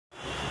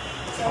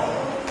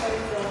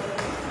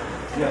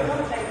Yeah.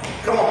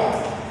 Come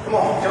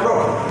on, jump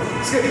rope.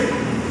 Skip.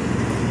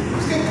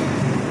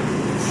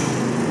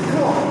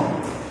 Come on.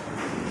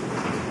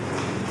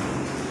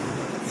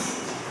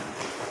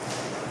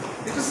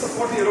 You're just a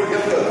 40-year-old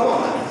young girl.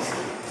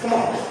 Come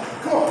on.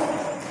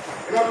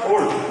 You're not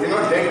old. You're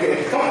not dead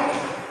yet. Come on.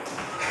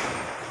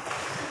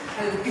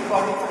 I'll be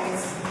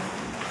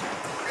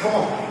 45. Come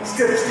on.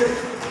 Skip.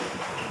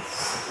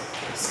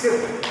 Just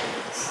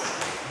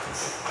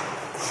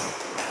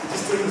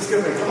doing the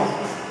skipping. Come on.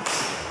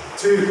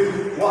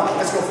 2, 1.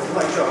 Let's go for the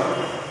light jump.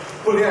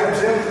 Pull your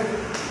abs in.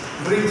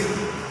 Breathe.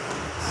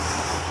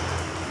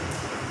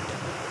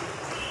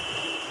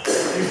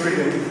 Keep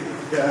breathing.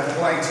 Yeah,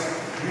 light.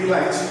 Be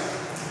light.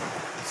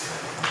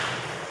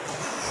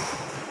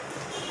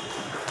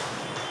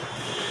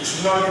 You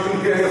should not even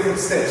hear your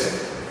footsteps.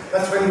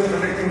 That's when you're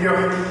protecting your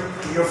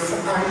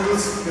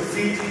ankles, your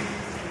feet,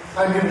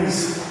 and your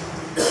knees.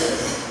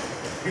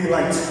 Be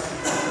light.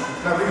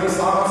 Now we're going to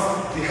start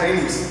off the high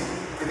knees.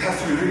 It has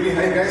to be really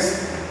high,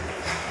 guys.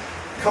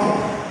 Come on.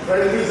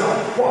 Right knees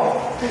up.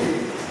 1, 2.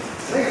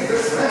 Like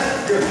this, man.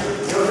 Good.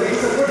 Your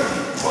legs are good.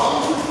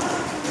 1.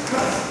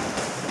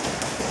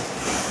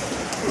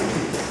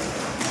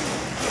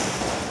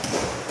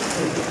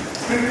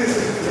 This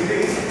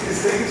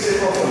is taking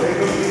shape of a leg.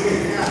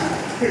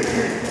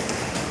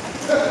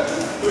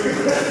 Look at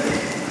that.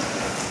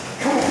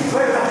 Come on,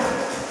 right now.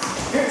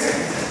 Get it.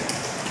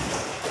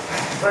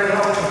 Right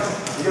now,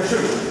 your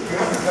shoe. You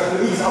have to cut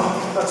the knees out.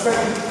 That's when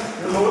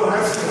your lower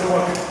halves is going to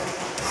work.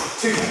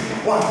 2,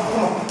 1.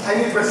 Come on. I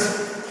need press.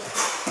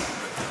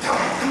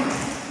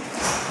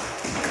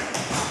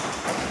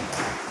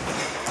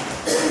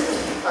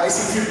 I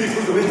see few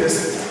people doing this.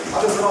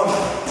 Others are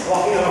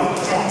walking around.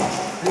 Come on.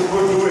 You go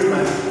do it,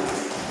 man.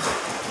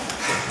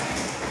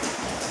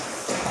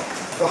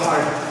 Go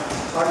hard.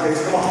 Hard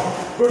guys, come on.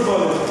 Good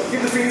ball.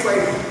 Keep the feet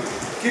wide.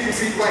 Keep your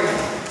feet wide.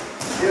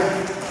 Yeah.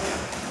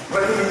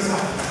 Right the knees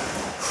up.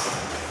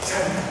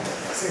 10,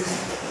 6,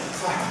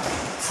 5,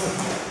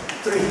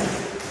 4, 3,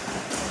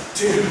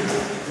 2,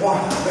 1.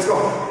 Let's go.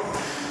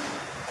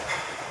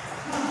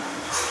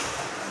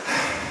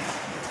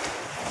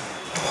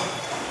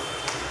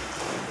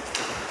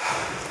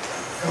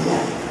 Come on.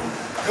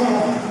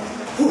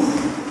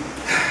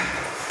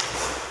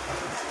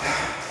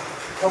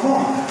 Come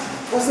on.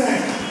 What's that?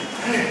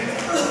 Hey.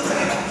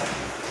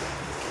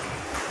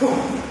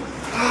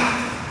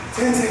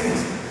 10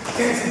 seconds.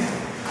 10 seconds.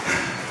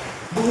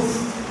 Move.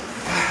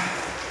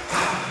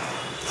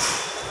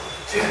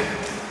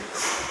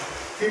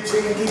 Keep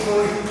changing, keep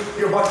moving.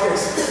 Your butt,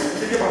 guys.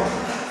 Keep your butt.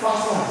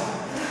 Fast one.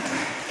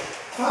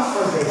 Fast,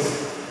 guys.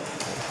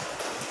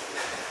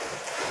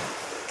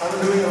 I'm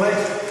doing the leg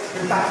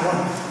with that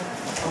one.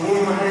 I'm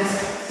moving my hands.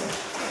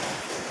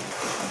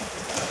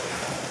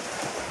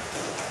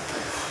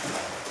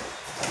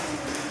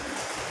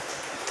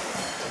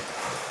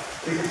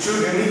 You can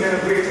choose any kind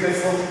of weight today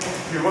for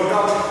your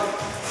workout.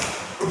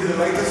 Could be the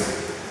lightest,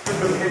 could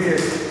be the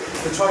heaviest.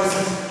 The choice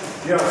is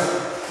yours.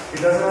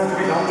 It doesn't have to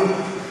be dumbbell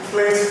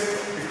plates.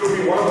 It could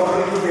be water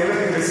bottle, it could be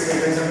anything basically,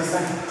 guys,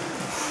 understand?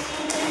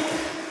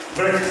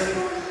 Break.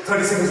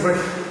 30 seconds break.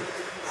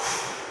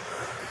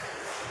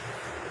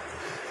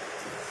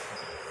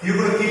 You're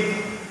going to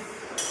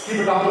keep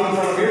a dumbbell in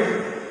front of you.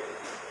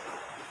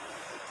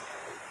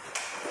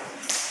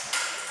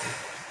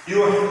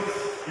 You're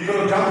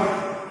going to jump.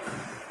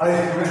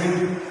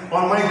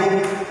 On my go,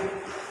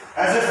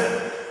 as if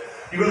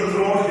you're going to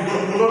throw it, you're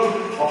going to pull it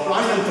or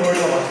plant and throw it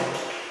over.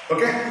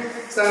 Okay?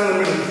 Stand in the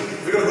middle.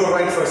 We're going to go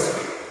right first.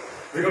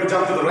 We're going to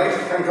jump to the right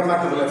and come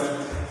back to the left.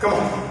 Come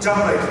on, jump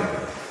right.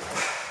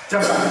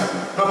 Jump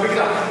back. Now pick it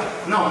up.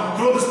 Now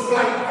throw this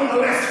plank on the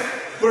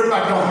left. Put it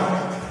back down.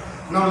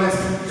 Now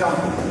left, jump.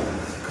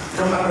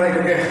 Jump back right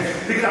again.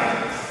 Pick it up.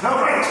 Now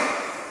right.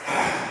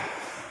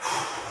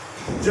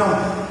 Jump.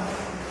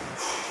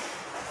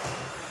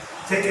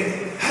 Take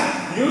it.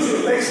 Use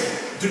your legs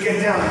to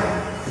get down.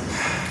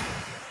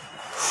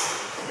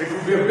 It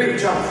could be a big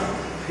jump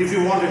if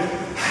you want it.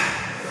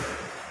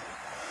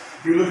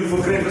 You're looking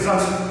for great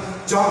results.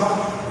 Jump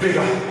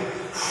bigger.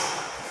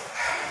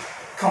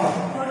 Come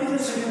on.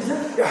 45 seconds,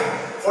 huh? Yeah,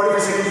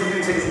 45 seconds,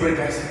 15 seconds break,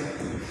 guys.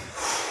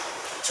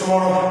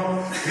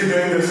 Tomorrow, we're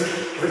doing this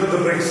without the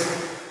breaks.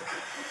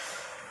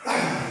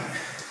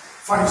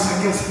 5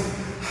 seconds.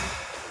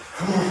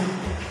 Come on.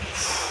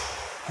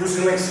 Use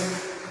your legs.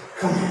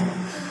 Come on.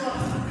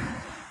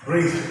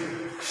 Breathe.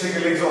 Shake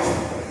your legs off.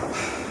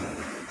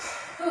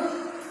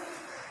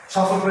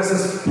 Shuffle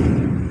presses.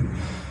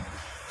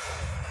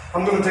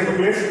 I'm going to take a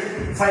plate,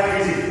 5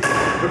 kg,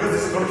 because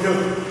this is going to kill.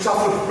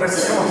 Shuffle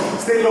presses. Come on.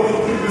 Stay low.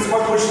 Do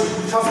squat position.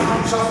 Shuffle,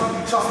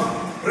 shuffle, shuffle.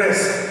 Press.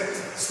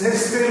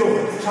 Stay low.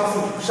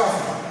 Shuffle,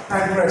 shuffle.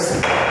 And press.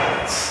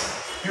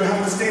 You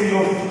have to stay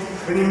low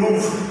when you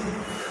move.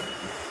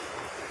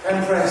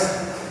 And press.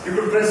 You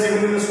could press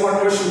even in the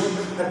squat position.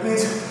 That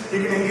means you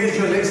can engage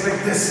your legs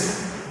like this.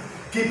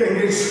 Keep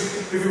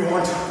engaged if you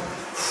want.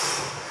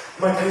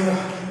 My legs are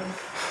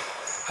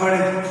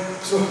hurting,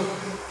 so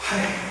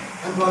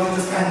I'm going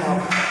to stand now.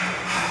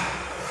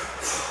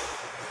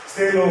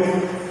 Stay low.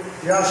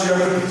 Yeah,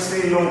 sure.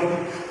 Stay low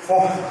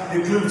for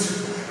your glutes.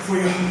 For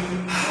your.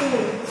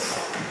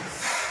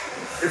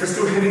 If it's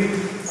too heavy,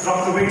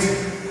 drop the weight.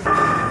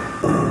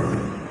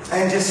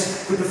 And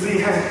just with the free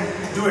hand,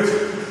 do it.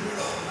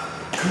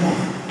 Come on.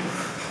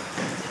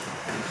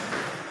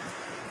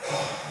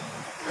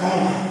 Come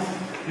on.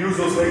 Use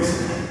those legs.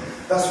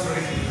 That's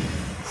great.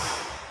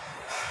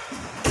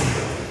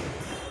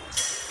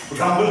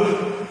 Dumbbell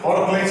or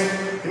a plate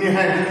in your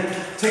hand.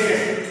 Take it.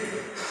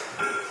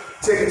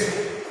 Take it.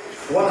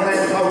 One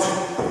hand out.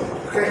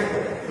 Okay.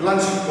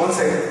 Lunge. One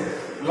side.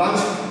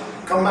 Lunge.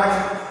 Come back.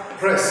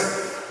 Press.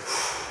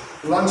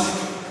 Lunge.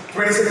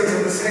 20 seconds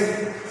on this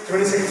side.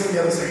 20 seconds on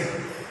the other side.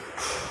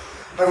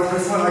 I would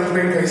prefer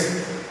lightweight guys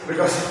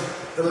because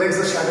the legs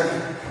are shattered.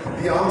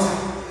 The arms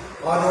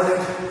are not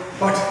it,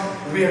 but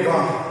we are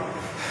gone.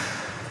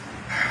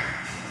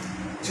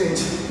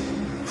 Change.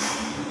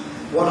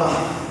 One arm.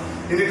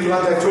 You need to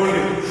lunge, I told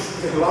you.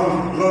 Take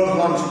long, learn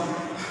lunge.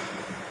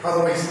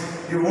 Otherwise,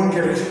 you won't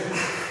get it.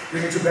 You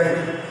need to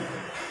bend.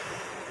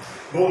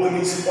 Both the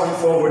knees point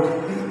forward.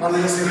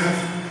 Unless you have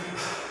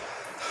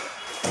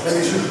an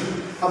issue,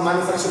 a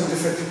manufacturing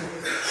defect.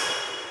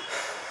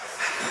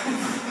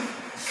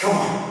 Come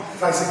on,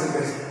 5 seconds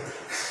guys.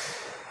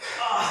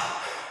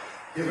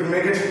 You can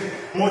make it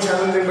more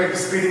challenging by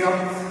speeding up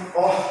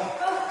or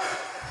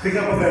pick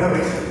up a better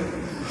weight.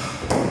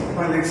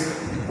 My legs.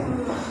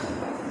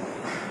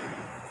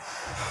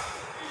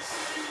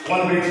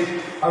 One weight,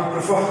 I would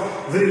prefer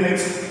very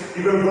light.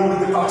 You can go with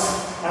the tucks.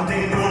 I'm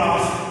taking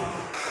 2.5.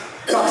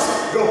 Tucks,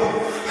 go.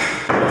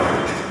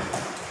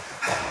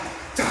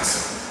 Tucks.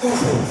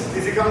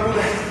 If you can't do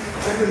that,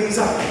 bend the knees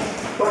up.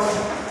 But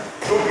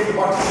don't beat the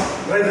butt.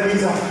 Right the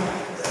knees up.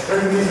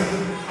 Right the knees up.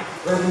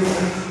 Right the knees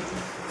up.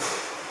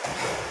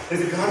 If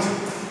you can't,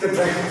 then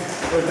try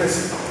like this.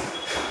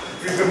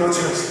 You've got no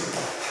choice.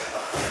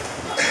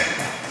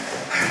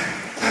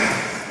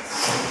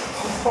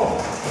 Oh.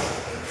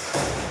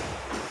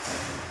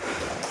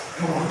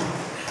 Come on.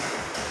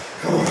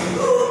 Come on.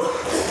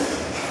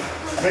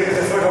 Make the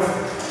effort of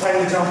trying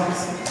to jump.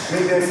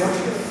 Make the effort.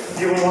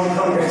 You will want to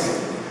come, guys.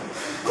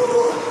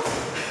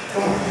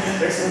 Come on.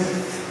 Excellent.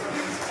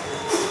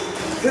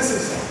 This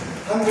is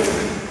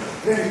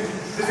very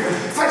difficult.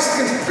 5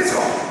 seconds. Let's go.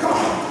 Come on.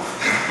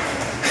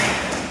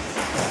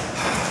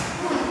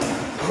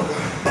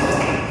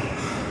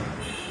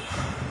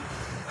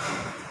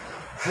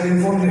 I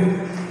informed you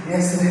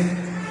yesterday.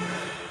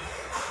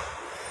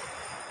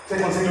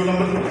 Take one single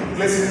dumbbell,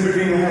 place it in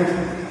between your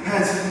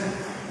hands.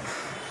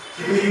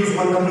 You can use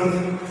one dumbbell.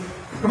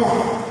 Come on,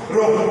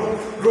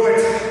 row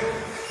it.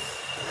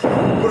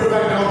 Put it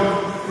back down.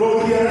 Row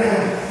with the other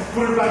hand.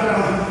 Put it back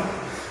down.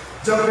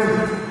 Jump in,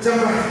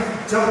 jump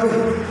back, jump in,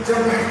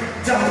 jump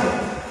back, jump.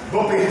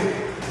 Bop it.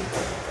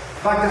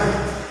 Back down.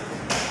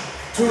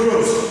 2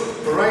 rows.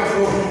 Right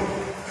row.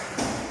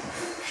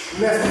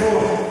 Left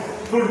row.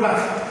 Pull it back.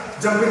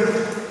 Jump in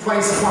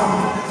twice. 1,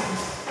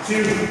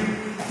 2,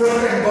 third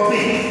time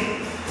Bobby.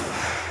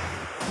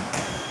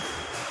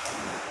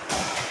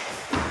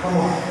 Come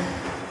on.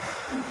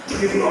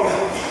 Keep it off.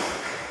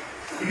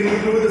 You can do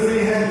it with the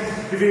free hand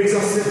if you're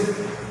exhausted.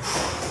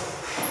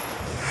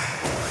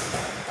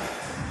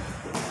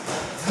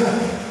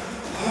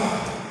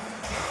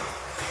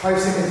 Five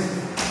seconds.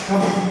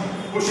 Come on.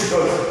 Push it,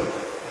 girl.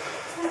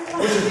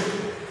 Push it.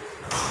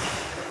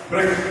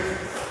 Break.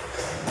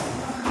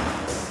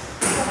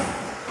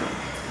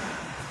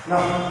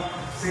 Now,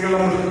 single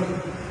dumbbell.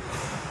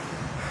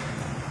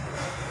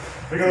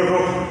 We're going to go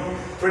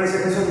 20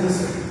 seconds on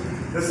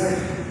this side.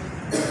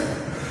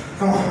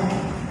 Come on.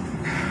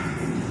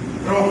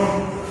 Row.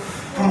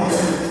 Come on.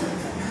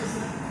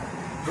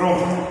 Row.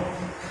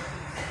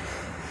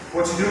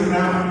 What you do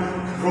now,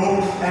 row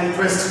and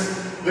twist.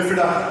 Lift it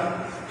up.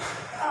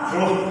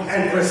 Row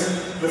and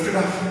twist. Lift it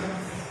up.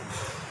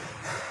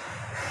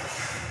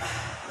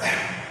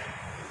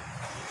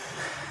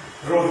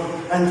 Row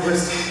and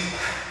twist.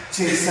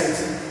 Change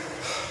sides.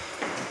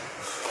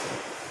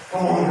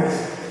 Come on guys.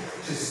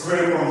 Just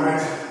square on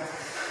mat.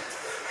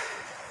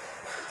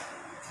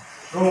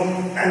 Row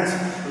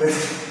and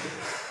lift.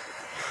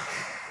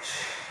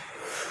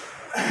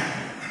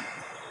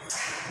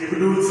 You can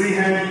do it free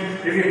hand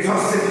if you're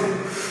exhausted.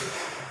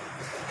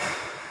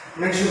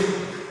 Make sure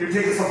you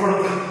take the support of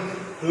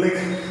the leg,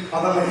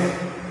 other leg.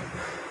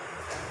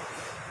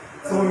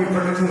 So we're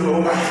protecting the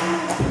lower back.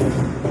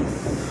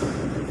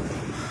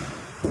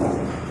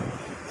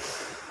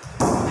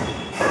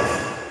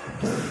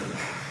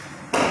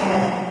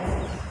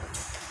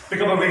 Pick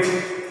up a weight.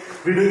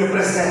 We're doing a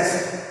press stance.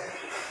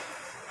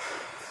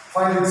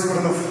 5 minutes good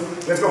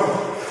enough. Let's go.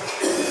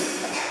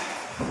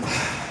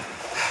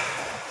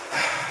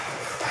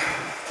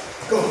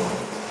 Go,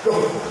 go,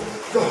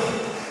 go.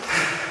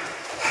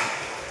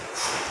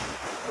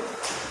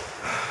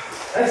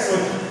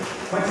 Excellent.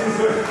 My team's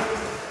good.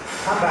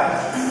 I'm back.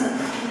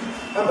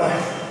 I'm back.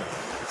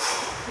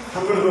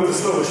 I'm going to go with the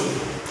slow motion,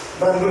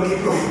 but I'm going to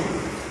keep going.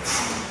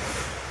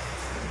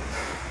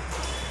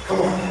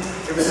 Come on.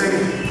 Give me a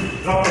second.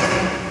 Drop it.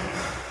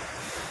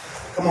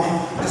 Come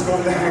on. Just go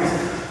with the hands.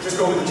 Just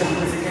go with the jump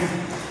if you can.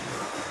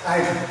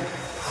 And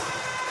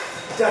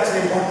that's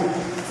really important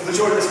for the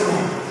shoulders. Come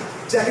on.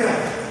 Jack it up.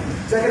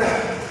 Jack it up.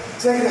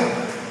 Jack it up.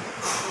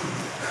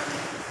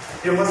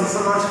 Your muscles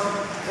are not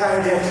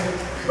tired yet,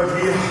 but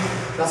we are.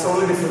 That's the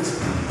only difference.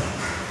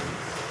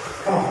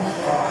 Come on.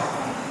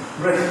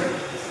 Break.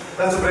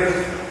 That's a break.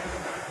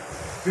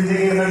 We're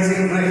taking a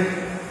 30-second break.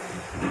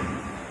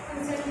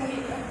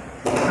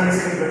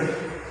 30-second break.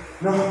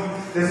 No,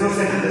 there's no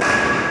second.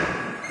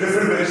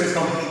 Different variations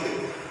come.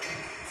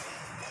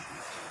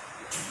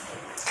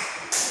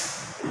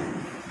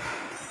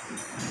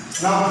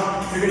 Now,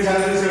 you can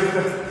challenge yourself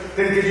with a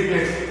 10 kg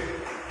plate.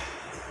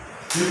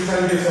 You can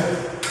challenge yourself.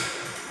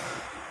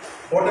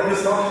 What time you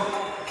start?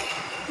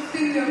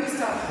 15 to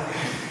start.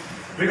 Okay.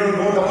 We're going to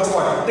go double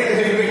squat. Take a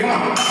heavy weight.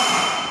 Come on.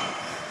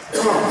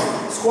 Come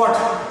on. Squat.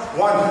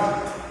 1,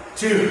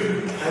 2,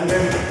 and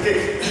then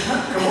kick.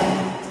 Come on.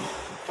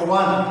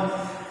 1,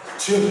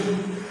 2,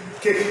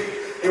 kick.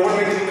 You want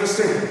to make it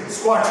interesting.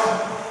 Squat.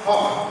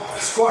 Hop.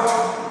 Squat.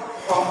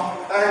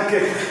 Hop. And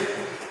kick.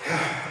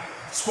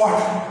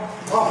 Squat.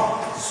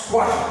 Hop.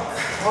 Squat.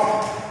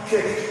 Hop.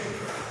 Kick.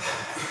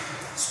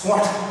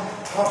 Squat.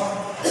 Hop.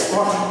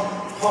 Squat.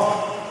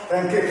 Hop.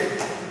 And kick.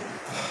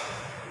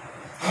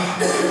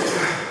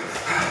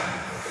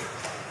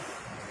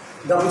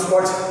 Double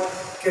squats,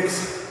 kicks.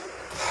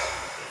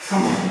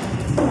 Come on.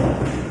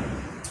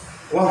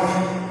 1,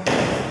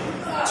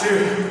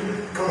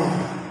 2, come on.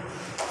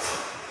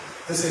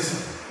 This is.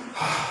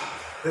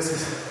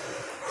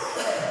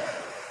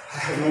 I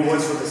have no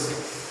words for this.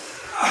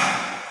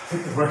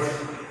 Take the break.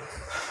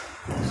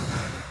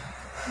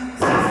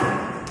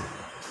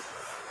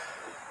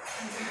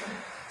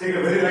 Take a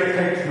very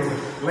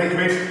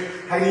lightweight,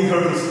 high knee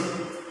hurdles.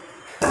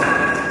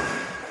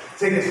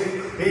 Take it.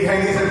 8 high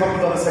knees and come to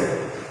the other side.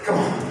 Come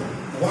on.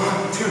 1,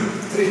 2,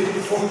 3,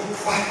 4,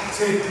 5,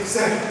 6,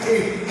 7,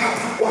 8.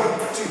 1,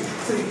 2,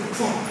 3,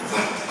 4,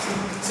 5,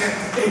 6, 7,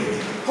 8.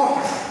 Hop.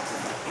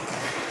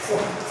 4,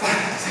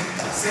 5,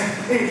 6,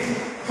 7, 8.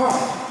 Hop.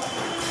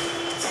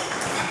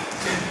 5,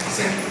 6,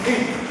 7,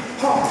 8.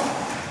 Hop.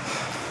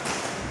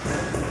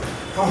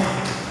 Come on.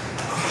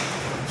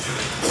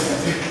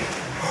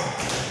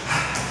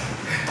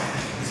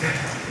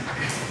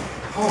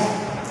 1,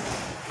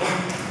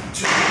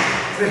 2,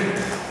 3,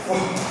 4,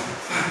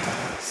 5,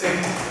 6,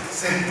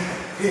 7,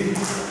 8. Hop. 1, 2, 3, 4, 5, 6, 7, 8.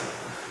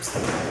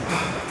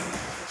 1,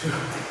 2,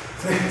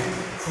 3,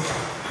 4.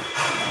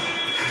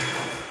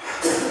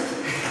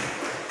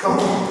 Come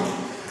on.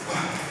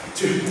 1,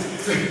 2,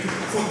 3,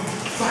 4,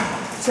 5,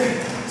 6,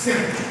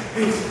 7,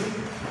 8.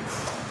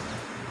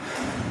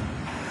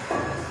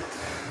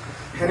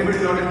 Anybody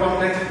loaded pump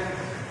leg?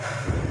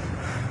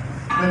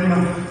 Let me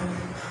know.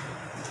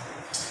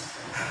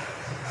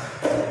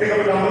 Pick up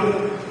a dumbbell,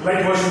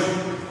 light version,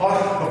 or a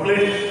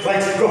plate,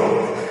 right, go.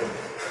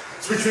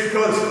 Switch with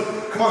curls.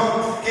 Come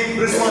on, keep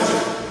wrist punch.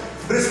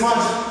 Wrist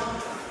punch.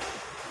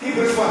 Keep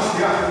wrist punch,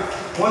 yeah.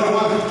 1 to 1.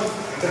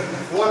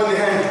 1 in the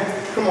hand.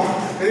 Come on,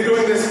 when you're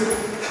doing this,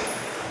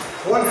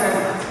 1 hand,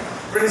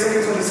 20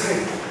 seconds on this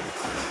side,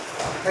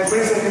 and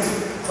 20 seconds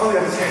on the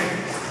other side.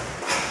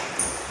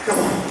 Come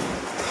on.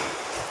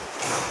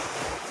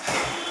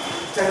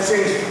 Time to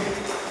change.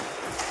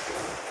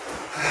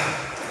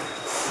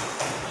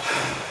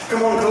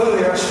 Come on, curl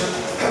the arch.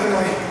 Have an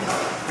eye.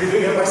 We're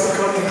doing a bicep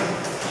curl here.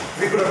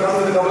 We could have done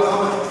with the double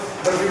arm,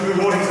 but we will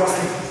be more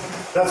exhausting.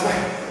 That's why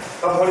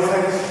our body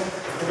fitness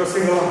into a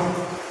single arm.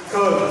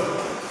 Curl.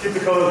 Keep the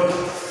curl.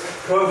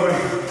 Curl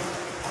going.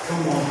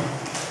 Come on.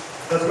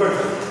 That's good.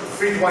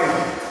 Feet wide.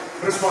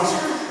 Wrist punch.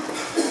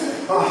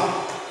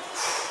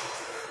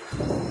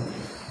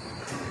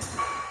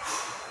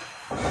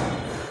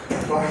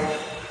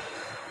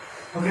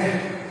 Okay.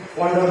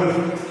 1 dumbbell.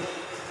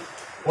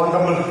 1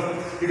 dumbbell.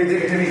 You can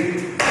take it heavy.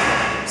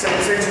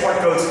 Same squat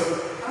curls.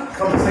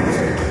 Come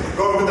second.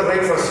 Go with the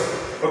right first.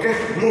 Okay?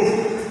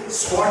 Move.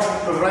 Squat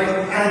to the right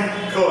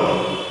and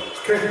curl.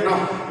 Okay,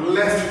 now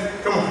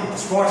left. Come on.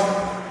 Squat,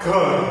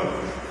 curl.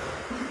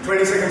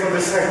 20 seconds on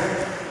this side.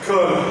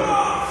 Curl.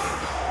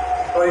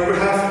 Or you could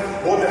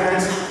have both the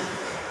hands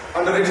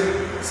under it,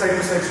 side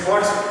to side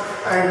squats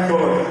and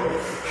curl.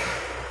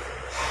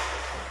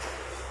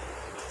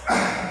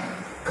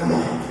 Come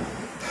on.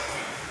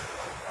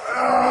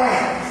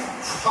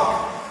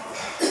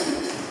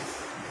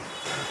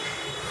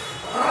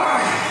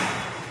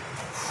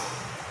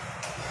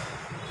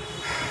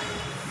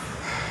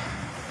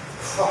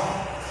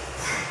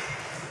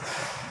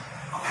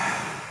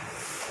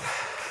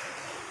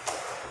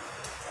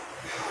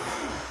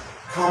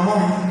 Come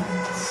on.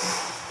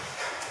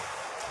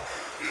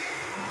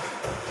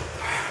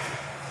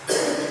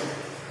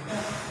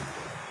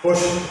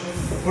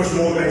 Push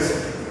more, guys.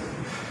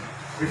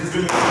 We're just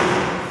doing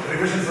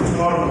revision from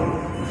tomorrow.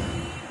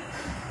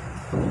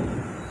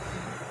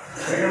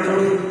 We're going to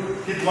do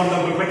hit 1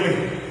 double quickly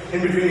in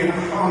between your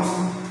arms.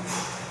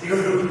 You're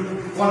going to do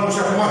 1 push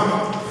up,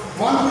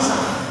 1 push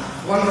up,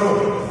 1 row.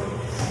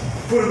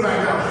 Pull back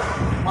down.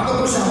 Another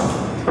push up,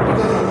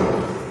 another row.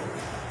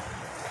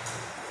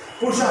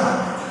 Push up,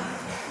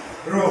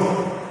 row,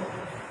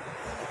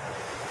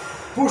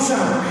 Push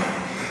up.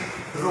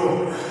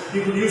 Row.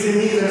 You could use your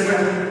knees as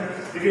well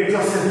if you're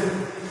exhausted.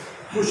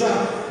 Push up.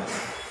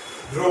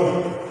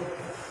 Row.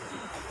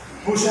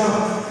 Push up.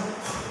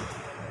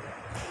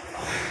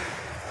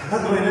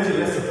 Not no energy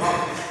left to talk.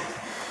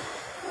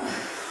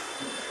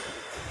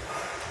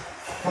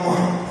 Come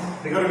on.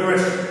 You gotta do it.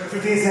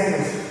 15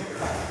 seconds.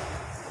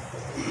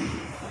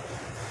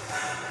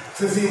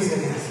 15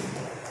 seconds.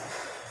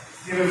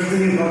 Give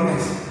everything in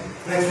progress.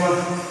 Next one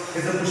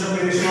is the push-up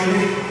variation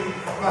only.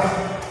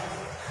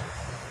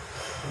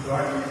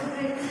 Right.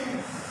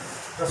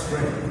 That's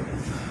great.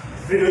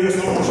 We're doing a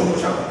slow motion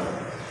push-up.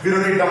 We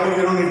don't need dumbbell,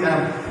 we don't need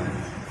damn.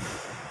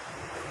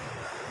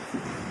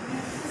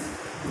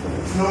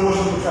 Slow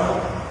motion push-up.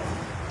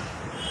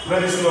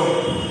 Very slow.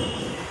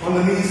 On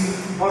the knees,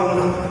 or on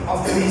the,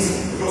 off the knees.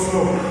 Go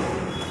slow.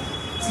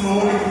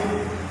 Slowly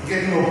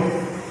get low.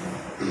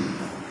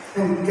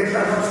 And get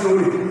back up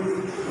slowly.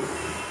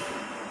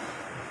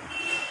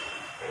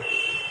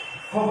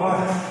 Oh God.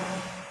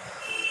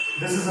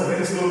 This is a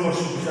very slow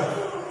motion push-up.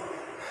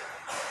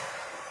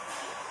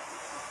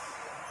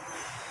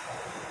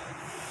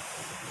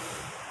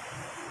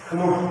 Come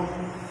on.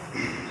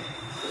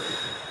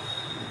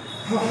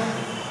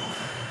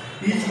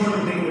 Each one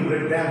will take a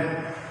break.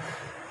 Damn.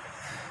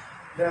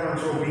 Damn, I'm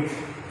so weak.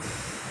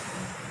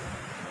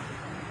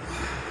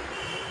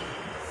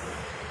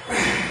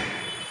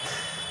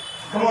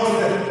 Come on,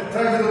 Sudhir.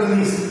 Try to go to the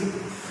knees.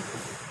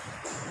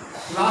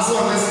 Last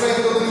one. Let's try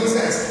to go to the knees,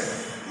 guys.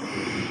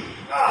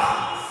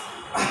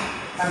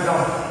 And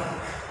down.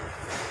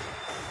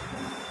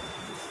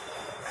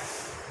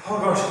 Oh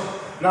gosh.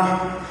 Now,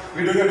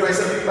 we're doing a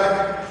tricep kick back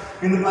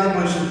in the plank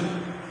position.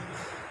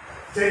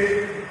 Take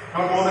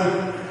not more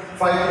than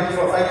 5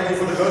 kg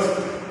for the girls.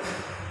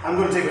 I'm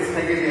going to take a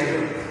 5 kg as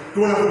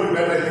well. 2.5 would be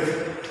better, I think.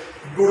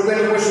 Go to the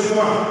plank position.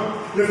 Come on.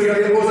 Lift your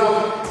elbows up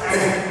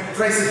and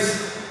triceps.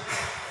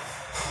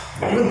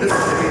 Even this is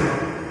heavy.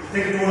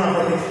 Take 2.5, I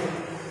think.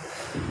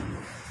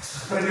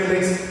 Spread your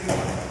legs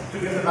to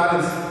get the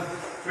balance.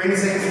 20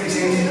 seconds to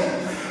change.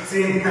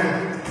 Same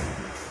hand.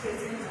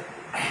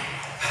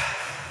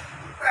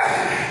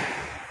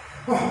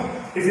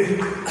 If it is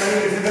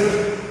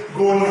difficult,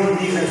 go on your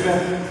knees as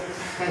well.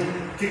 And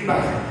kick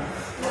back.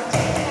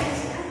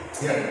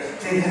 Yeah,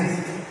 change hands.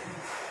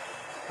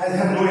 I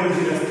have no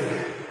energy left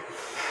here.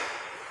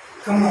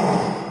 Come on.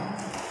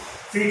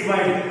 Feet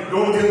wide.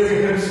 Don't tilt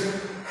your hips.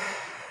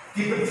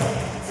 Keep it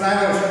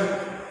flat out.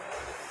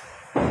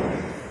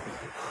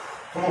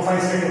 Come on,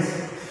 5 seconds.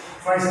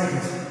 5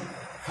 seconds.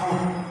 Come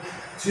on.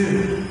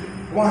 2,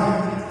 1.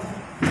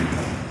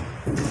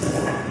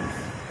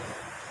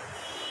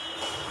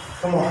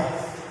 Come on.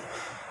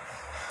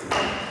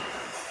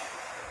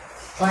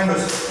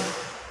 Climbers.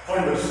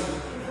 Climbers.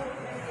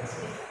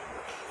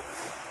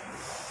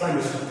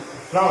 Climbers.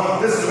 Now,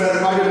 this is where the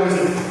cardio comes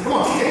in. Come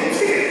on, kick it,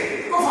 kick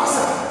it. Go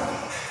faster.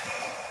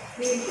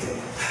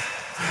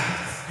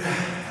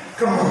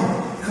 Come on,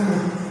 come on.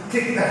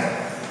 Kick that.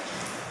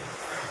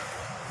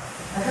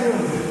 I can't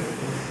even do it.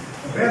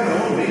 Bear my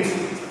own weight.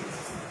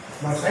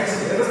 My legs,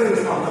 everything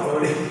is pumped up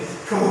already.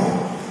 Come on.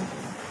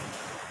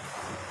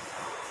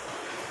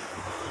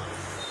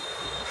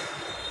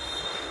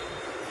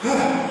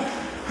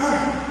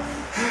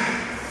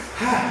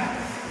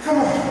 Come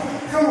on,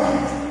 come on.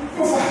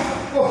 Go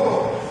fast. Go.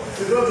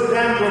 The girls are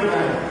damn good,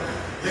 man.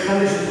 They're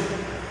conditioned.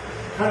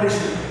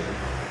 Conditioned.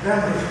 Damn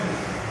good.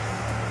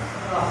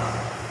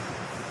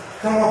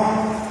 Come on.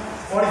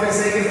 45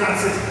 seconds,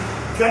 that's it.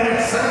 Get it.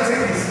 7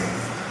 seconds.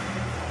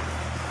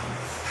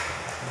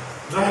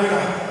 Drive it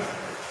up.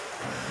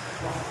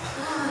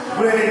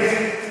 Break.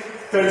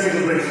 30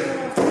 second break.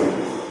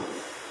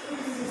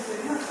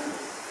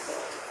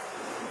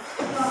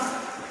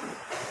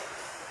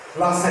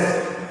 Last set.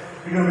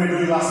 We're going to be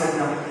doing last set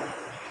now.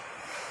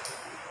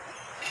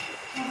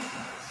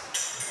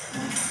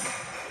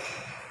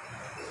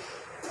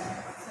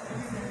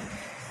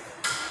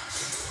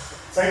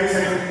 Side to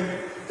side.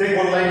 Take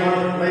one line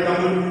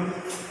down.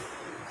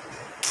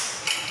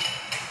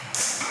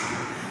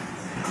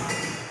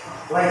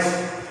 Light.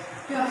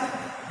 Yeah.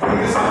 Bring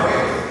this up,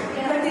 right?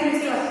 Yeah. 30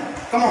 minutes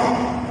left. Come on.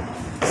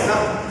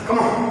 Snap. Come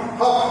on.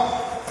 Hop.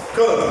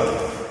 Curl.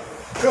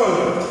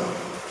 Curl.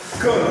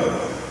 Curl.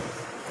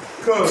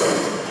 Curl.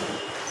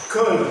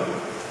 Curl.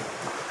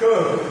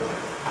 Curl.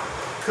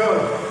 Curl.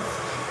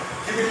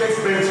 Keep your legs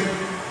bent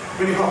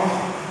when you hop.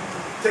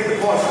 Take the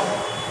pause.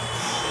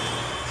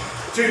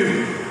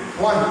 2,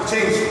 1.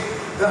 Change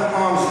the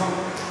arms.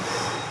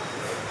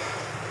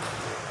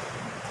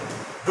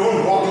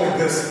 Don't walk like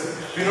this.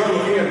 We're not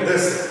looking at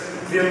this.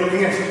 We are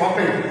looking at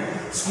hopping.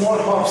 Small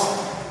hops.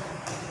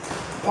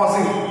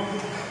 Pausing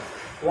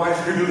while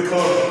we do the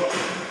curl.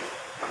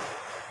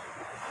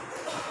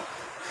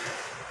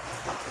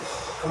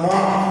 Come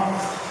on.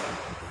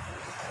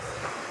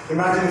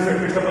 Imagine if I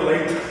picked up a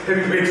light,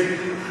 heavy weight.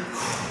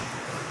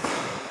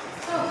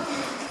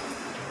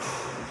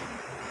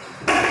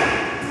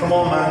 Come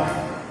on, man.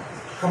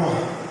 Come on.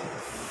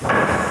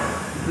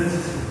 This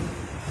is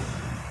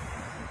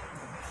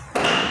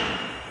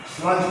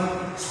lunge,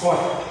 squat.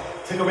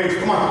 Take a weight.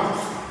 Come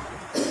on.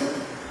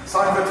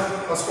 Start with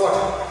a squat.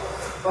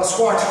 A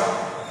squat.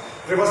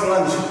 Reverse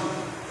lunge.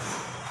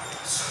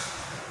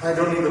 I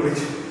don't need the weight.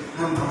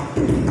 I'm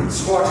down.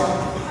 Squat.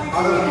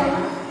 Other.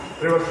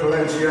 Reverse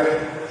lunge. Yeah.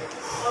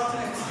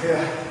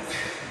 Yeah.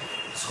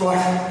 Squat.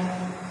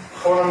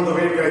 Hold on to the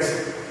weight, guys.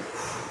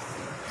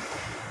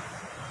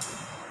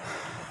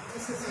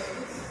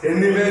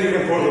 Anywhere you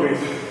can hold the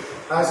weight.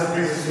 As it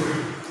pleases you.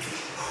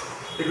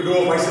 You could do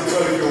a bicep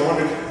curl if you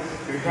wanted.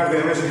 If you have the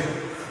energy.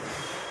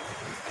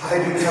 I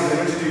didn't have the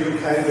energy to even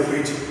carry the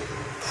weight.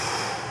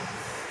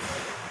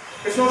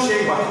 It's no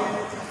shame, but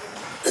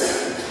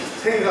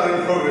things are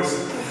in progress.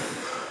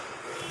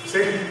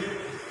 See?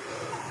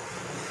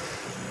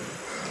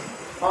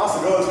 Ask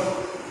the girls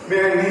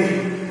behind me.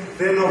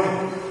 They know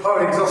how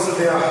exhausted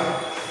they are.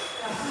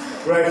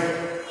 Right?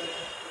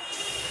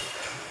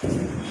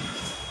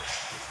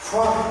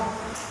 Oh,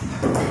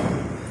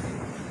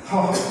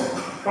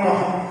 come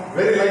on.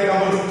 Very light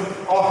dumbbells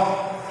or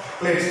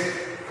plates.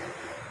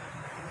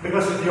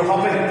 Because you're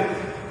hopping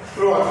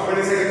throughout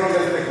 20 seconds on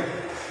that thing.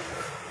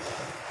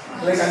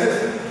 Like as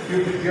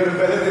if you're a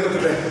better than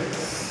today.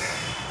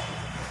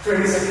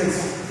 20 seconds.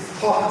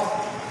 Hop.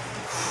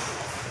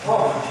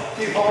 Hop.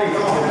 Keep hopping.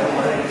 Come on.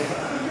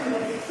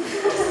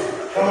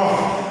 Come on.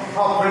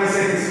 Hop. 20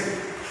 seconds.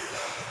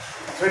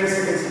 20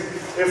 seconds.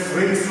 If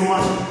weight too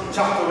much,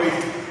 chuck the weight.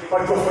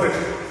 But go for it.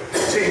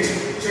 Change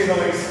the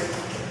legs.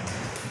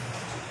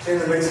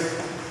 Change the legs.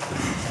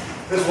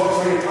 This works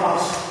for your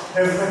calves.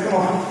 Everything.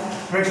 Come on.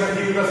 Make sure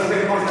you doesn't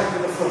make contact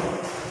with the floor.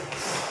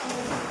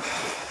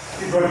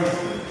 Keep going.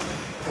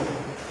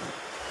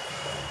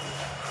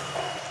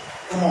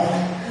 Come on.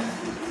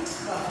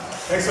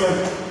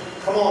 Excellent.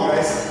 Come on,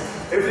 guys.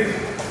 Every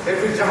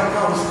jump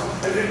counts.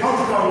 Every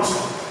counter counts.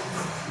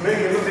 Make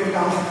everything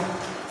count.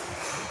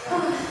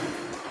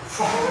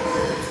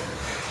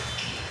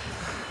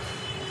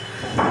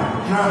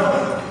 Now,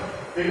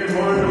 you can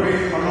go into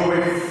weight or no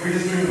weight. We're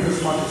just doing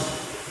wrist muscles.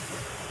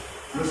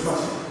 Wrist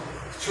muscles.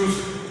 Choose.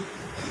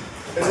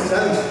 It's a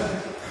challenge.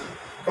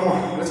 Come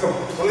on, let's go.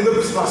 Only the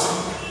wrist muscle.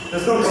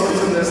 There's no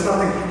competition, there's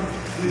nothing.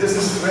 You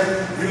just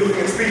we're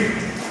looking at speed.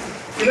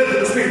 You let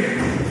the speed.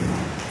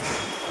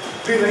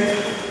 Feel like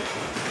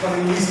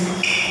coming easy.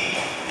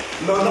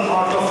 Learn the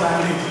art of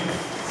landing.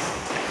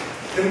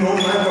 Then no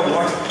matter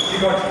what, you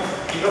got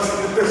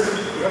something this,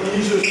 you got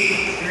issues,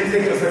 you can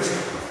take the first.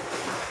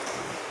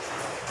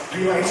 Be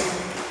light.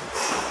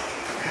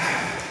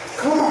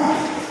 Come on.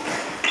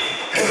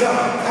 Hands up,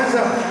 hands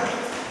up.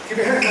 Keep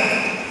your hands up.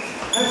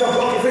 Hands up,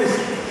 block your face.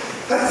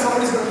 That's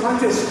somebody's gonna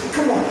punch this.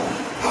 Come on.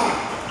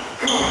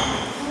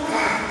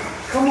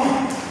 Come on.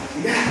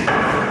 Yeah.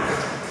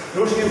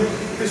 No shame.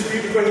 The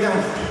speed is going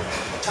down.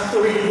 Chuck the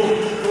weight, go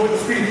with the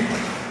speed.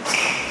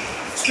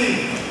 Speed.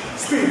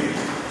 Speed.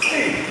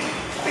 Speed.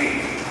 Speed.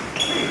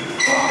 Speed.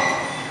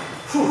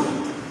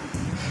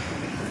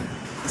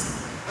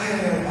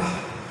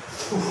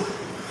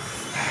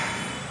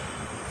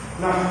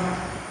 Now,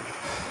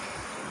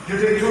 you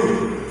take two.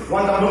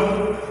 One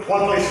dumbbell,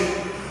 one plate.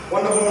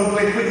 One dumbbell, one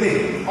plate quickly.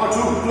 Or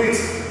two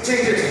plates.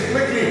 Change it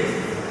quickly.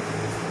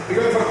 We're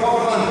going for a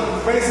power run.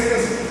 20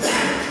 seconds.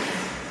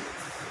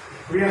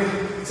 We are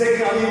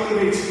taking uneven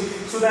weight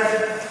so that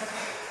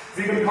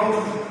we can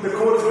count. The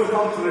core will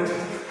count to it.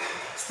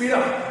 Speed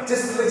up.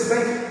 Just the legs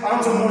bent.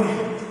 Arms are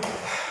moving.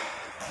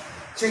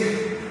 Change.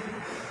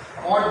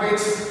 Odd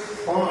weights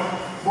on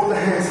both the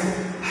hands.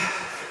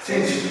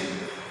 Change.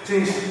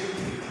 Change.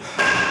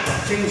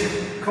 Change.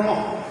 Come on.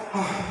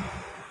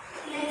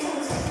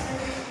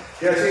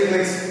 Yeah, change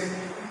legs.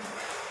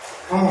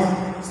 Come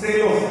on.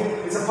 Stay low.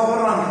 It's a power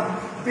run.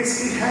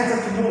 Basically, hands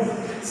have to move.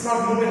 It's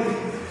not moving.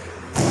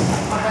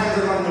 My hands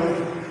are not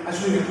moving. I'll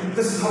show you.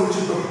 This is how it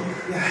should go.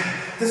 Yeah.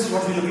 This is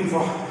what we're looking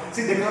for.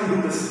 See, they can't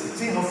do this.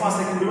 See how fast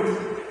they can do it?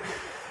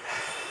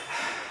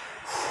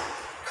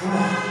 Come on.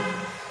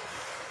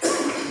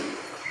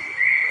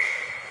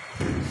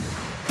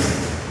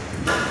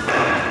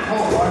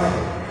 Oh, boy.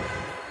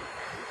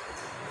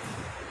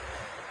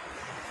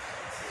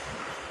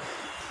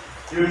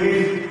 You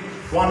need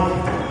one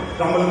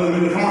dumbbell in the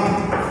middle. Come on.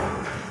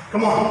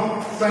 Come on.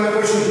 Stand up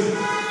position.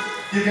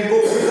 You can go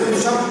with the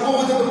push-up or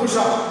with the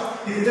push-up.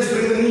 You can just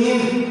bring the knee in,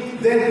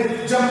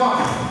 then jump up.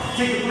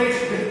 Take the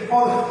plate,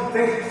 all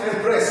thing,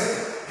 and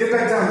press. Get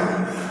back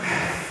down.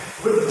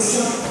 With the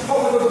push-up or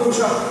with the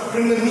push-up.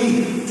 Bring the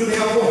knee to the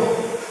elbow.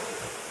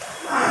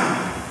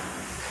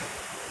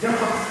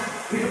 Jump up.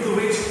 Pick up the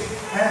weight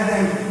and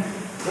then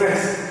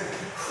press.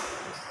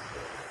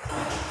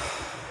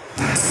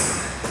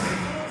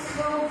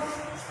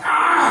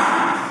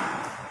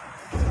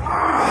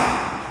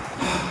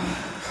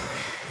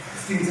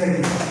 15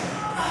 seconds.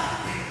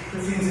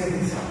 15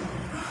 seconds.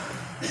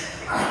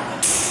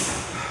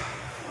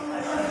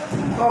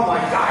 Oh my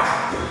God.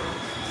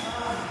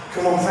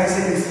 Come on, 5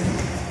 seconds.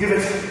 Give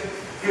it.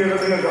 Give it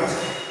everything I got.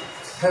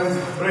 Have a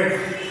break.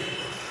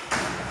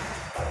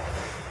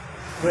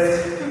 Break.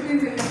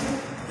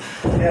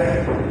 Yeah.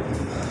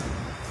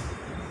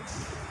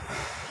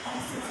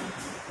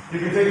 You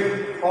can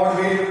take odd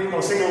weight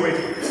or single weight.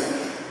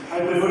 I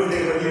prefer to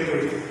take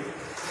weight.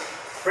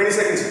 20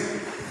 seconds.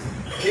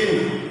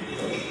 In,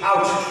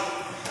 out.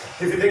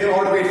 If you take an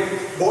odd weight,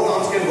 both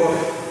arms can work.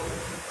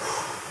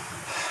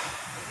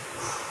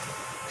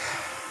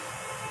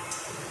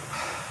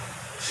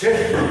 Shit.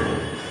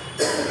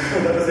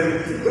 That was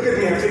it. Look at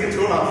me, I'm taking 2.5.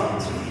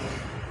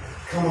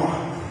 Come on.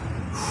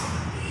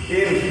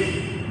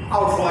 In,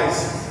 out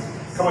twice.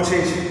 Come on,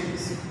 change.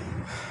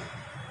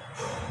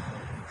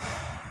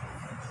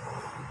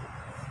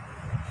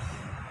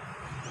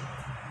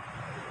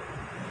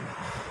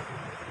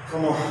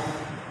 Come on.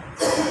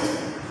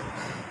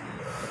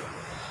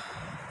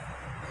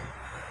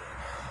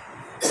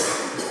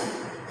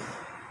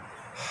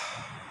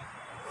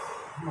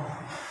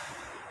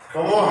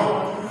 Come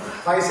on.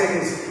 5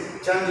 seconds.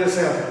 Challenge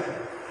yourself.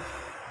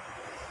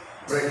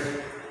 Break.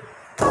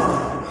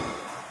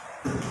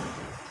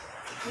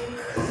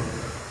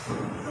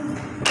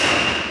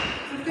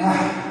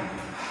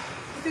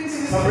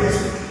 Somebody's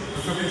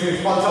 15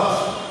 seconds. Pulse ups.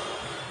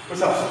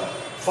 Push ups.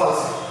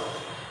 Pulse.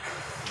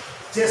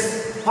 Just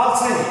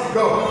pulse in.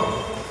 Go.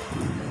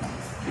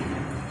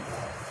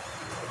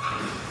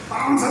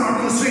 Arms are not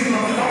going to straight.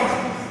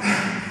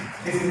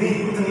 If you need,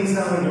 put the knees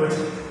down and do it.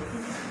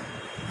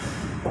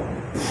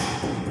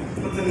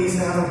 Put the knees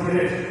down and hit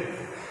it.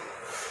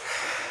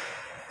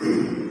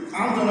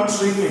 Arms are not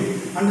straightening.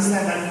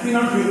 Understand that. We're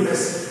not doing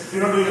this.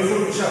 We're not doing a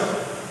full push-up.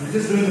 We're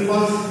just doing the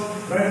pulse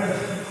right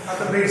at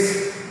the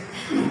base.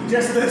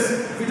 Just this.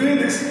 We're doing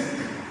this.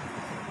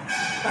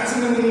 That's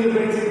when you need a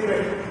break, take a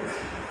break.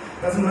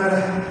 Doesn't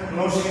matter.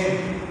 No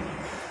shame.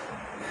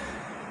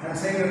 I'm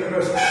saying that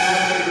because I'm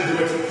not able to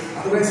do it.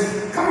 Otherwise,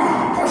 come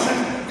on, push it.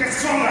 Get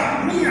stronger.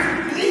 Mia.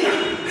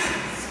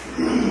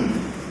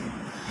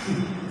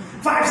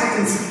 5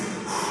 seconds.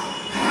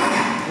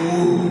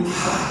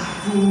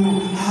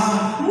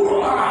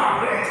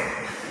 Break.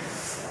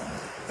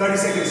 30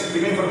 seconds.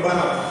 We're going for a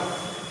burnout.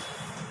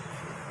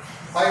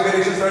 5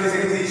 variations, 30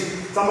 seconds each.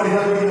 Somebody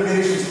help me with the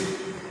variations.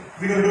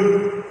 We're going to do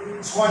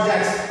squat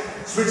jacks,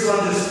 switch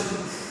lunges.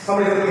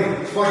 Somebody help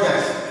me. Squat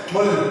jacks,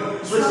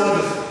 Merlin, switch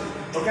lunges.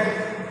 Okay?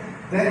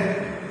 Then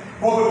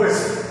forward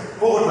twist.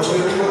 Forward twist. We're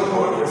going to go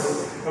forward twist.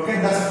 Okay?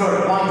 That's the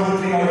third. 1, 2,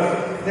 3 order.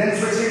 Then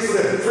switch kicks to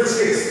them. Switch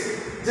kicks.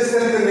 Just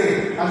tell me the name.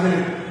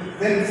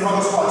 Then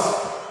frog squats.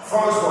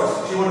 Frog squats.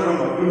 She won't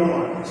remember. You know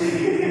what?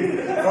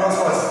 Frog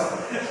squats.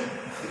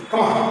 Come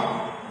on.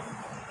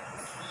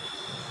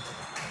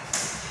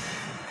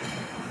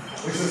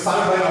 We should start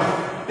right now.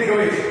 Take a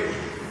weight.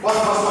 What's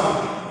the first one?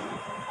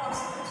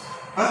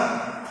 Huh?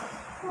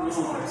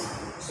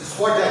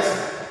 Squat jacks.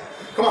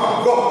 Come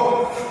on, go.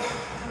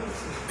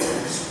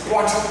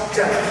 Squat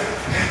jack.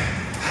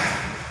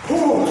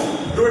 Ooh.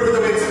 Do it with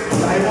the weights.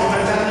 I'm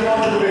telling you all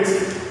to the weights.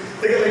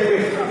 Take a leg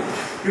weight.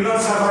 You learn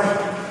survive.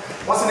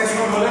 What's the next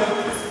one, Merlin?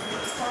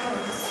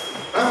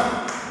 Huh?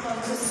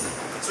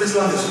 Switch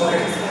lunges.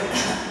 Okay.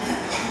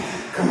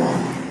 Come on.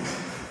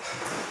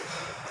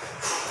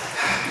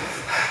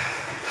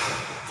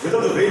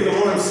 Without the weight, the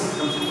more I'm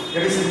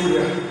getting some good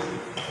here.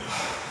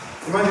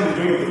 Imagine you're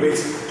doing it with the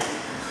weights.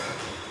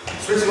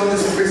 Switch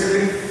lunges is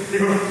basically,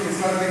 it's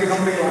not like a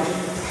complete lunge.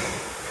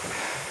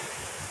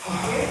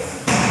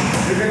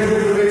 You can do it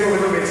with the weight or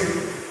with the weights.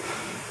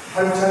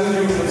 I'm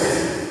challenging you with the weights.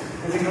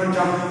 If you can't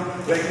jump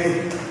like me,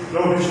 no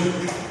vision.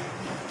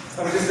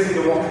 I'm just taking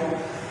the walk.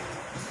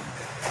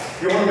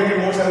 You want to make it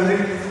more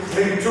challenging?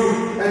 Make it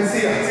 2 and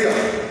see ya.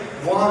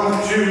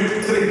 1,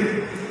 2,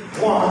 3.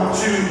 1, 2,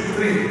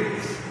 3.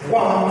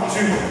 1,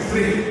 2,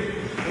 3.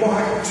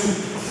 1, 2,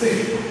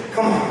 3.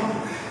 Come on.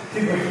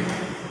 Keep going.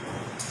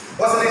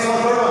 What's the next one?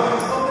 Third one.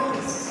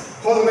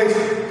 Hold the weight.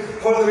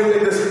 Hold the weight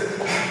like this.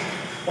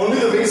 Only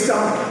the waist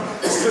down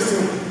is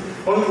twisting.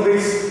 Only the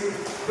waist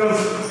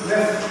comes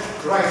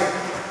left, right.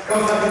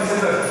 Comes back in the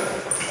center.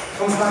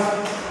 Comes back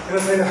in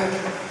the center.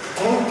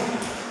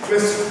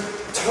 Twist.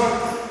 Turn.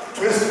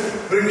 Twist.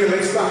 Bring your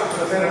legs back to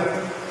the center.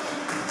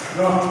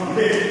 No.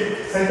 Okay.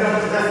 Center.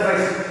 Left,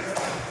 right.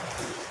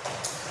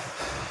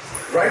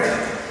 Right,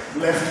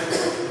 left,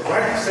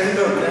 right,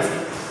 center, left,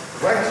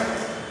 right,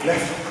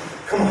 left.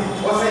 Come on,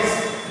 what's next?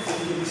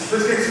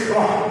 Switch kicks, come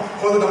on,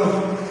 hold it down.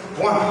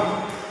 1,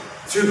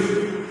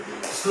 2,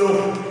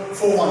 slow,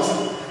 4 ones.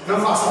 Now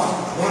fast ones.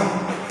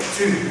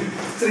 1, 2,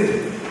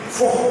 3,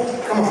 4.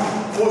 Come on,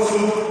 4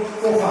 slow,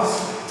 4 fast.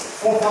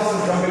 4 fast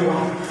and jumping 1.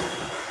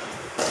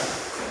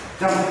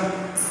 Jump.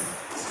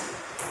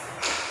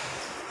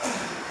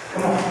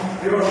 Come on,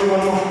 we got only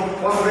 1 more.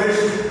 What's the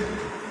variation?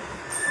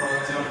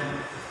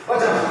 What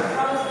jump?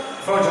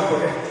 Front jump,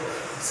 okay.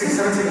 6,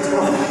 7 seconds, come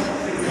on.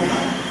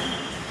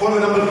 Hold the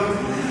dumbbell.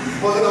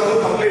 Hold the dumbbell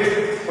complete.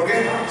 Okay?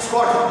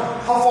 Squat.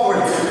 Hop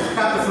forward.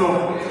 Tap the floor.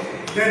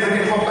 Then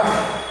again, hop back.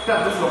 Tap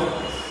the floor.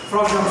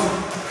 Front jumps.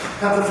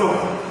 Tap the floor.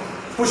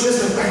 Push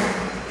yourself back.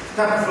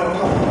 Tap the floor.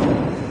 Come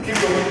on. Keep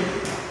going.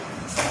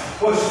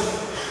 Push.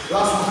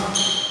 Last one.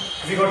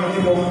 If you got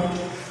nothing more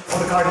for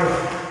the cardio,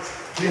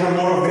 we have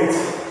more of weights.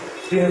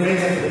 We have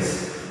weights like this.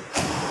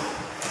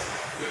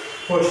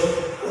 Push.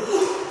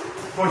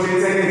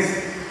 48 seconds.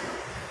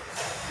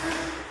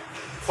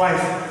 5,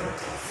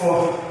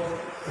 4,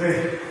 3,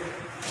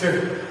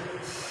 2,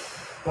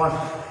 1,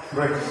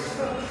 break.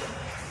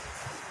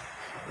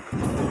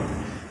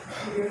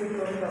 You're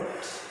going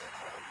out.